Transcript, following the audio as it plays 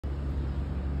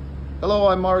Hello,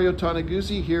 I'm Mario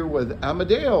Toneguzzi here with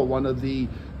Amadeo, one of the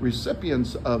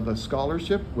recipients of a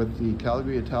scholarship with the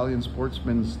Calgary Italian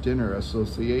Sportsmen's Dinner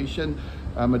Association.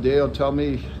 Amadeo, tell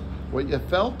me what you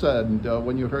felt and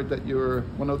when you heard that you were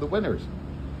one of the winners.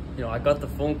 You know, I got the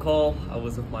phone call. I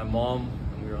was with my mom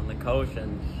and we were on the couch,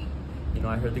 and you know,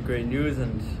 I heard the great news,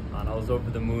 and I was over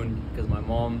the moon because my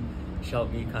mom, she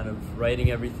helped me kind of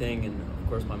writing everything, and of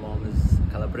course my mom is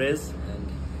Calabrese,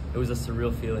 and it was a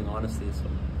surreal feeling, honestly. So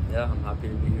yeah, I'm happy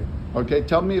to be here. Okay,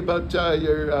 tell me about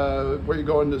where you're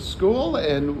going to school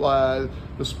and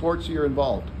the sports you're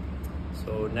involved.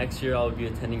 So next year I'll be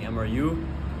attending MRU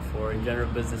for general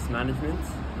business management.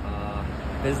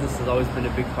 Business has always been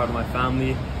a big part of my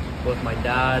family. Both my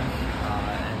dad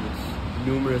and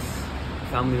numerous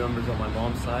family members on my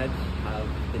mom's side have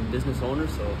been business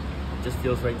owners, so it just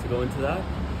feels right to go into that.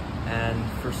 And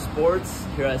for sports,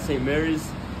 here at St. Mary's,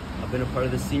 I've been a part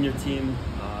of the senior team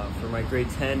for my grade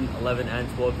 10, 11, and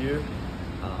 12 year.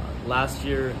 Last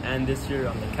year and this year,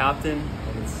 I'm the captain,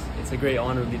 and it's a great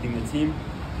honor leading the team.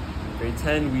 In grade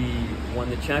 10, we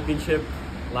won the championship.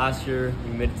 Last year,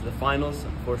 we made it to the finals,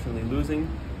 unfortunately losing.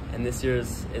 And this year,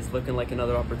 it's looking like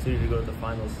another opportunity to go to the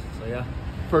finals. So yeah.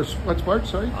 For what sport,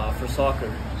 sorry? For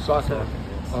soccer. Soccer.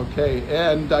 Yes. Okay,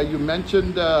 and you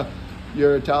mentioned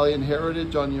your Italian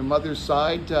heritage on your mother's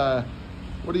side.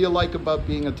 What do you like about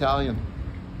being Italian?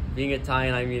 Being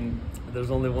Italian, I mean,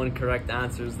 there's only one correct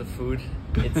answer: is the food.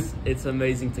 It's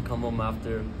amazing to come home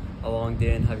after a long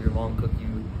day and have your mom cook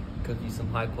you some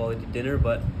high quality dinner.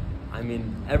 But I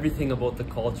mean, everything about the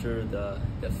culture,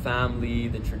 the family,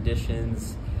 the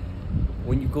traditions.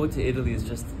 When you go to Italy, it's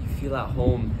just, you feel at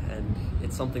home, and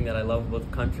it's something that I love about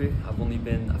the country. I've only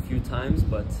been a few times,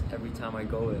 but every time I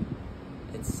go,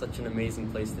 it's such an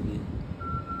amazing place to be.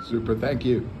 Super, thank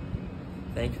you.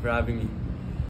 Thank you for having me.